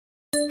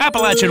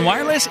Appalachian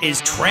Wireless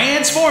is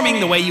transforming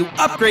the way you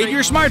upgrade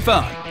your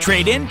smartphone.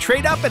 Trade in,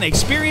 trade up, and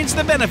experience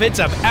the benefits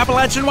of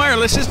Appalachian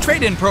Wireless's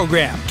trade-in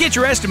program. Get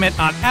your estimate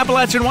on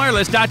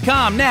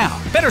AppalachianWireless.com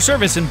now. Better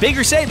service and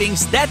bigger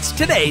savings. That's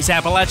today's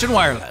Appalachian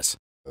Wireless.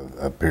 It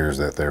appears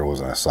that there was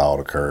an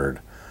assault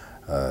occurred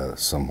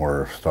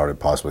somewhere, started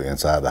possibly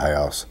inside the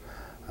house.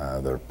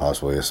 There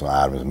possibly is some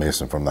items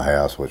missing from the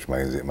house, which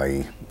means it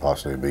may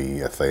possibly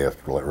be a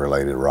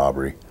theft-related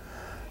robbery.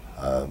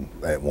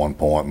 At one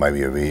point,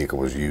 maybe a vehicle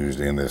was used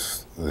in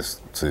this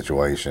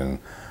situation,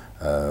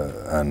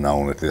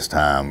 unknown at this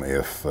time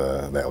if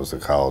that was the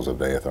cause of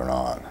death or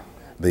not.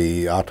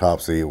 The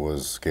autopsy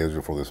was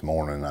scheduled for this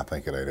morning, I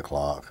think at 8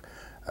 o'clock.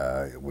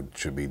 It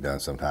should be done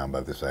sometime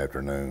by this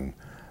afternoon.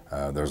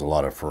 There's a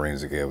lot of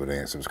forensic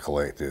evidence that was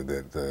collected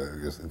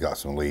that got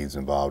some leads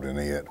involved in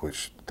it,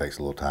 which takes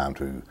a little time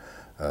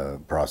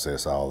to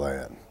process all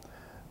that.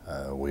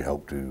 We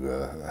hope to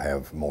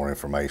have more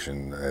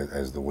information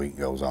as the week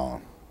goes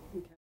on.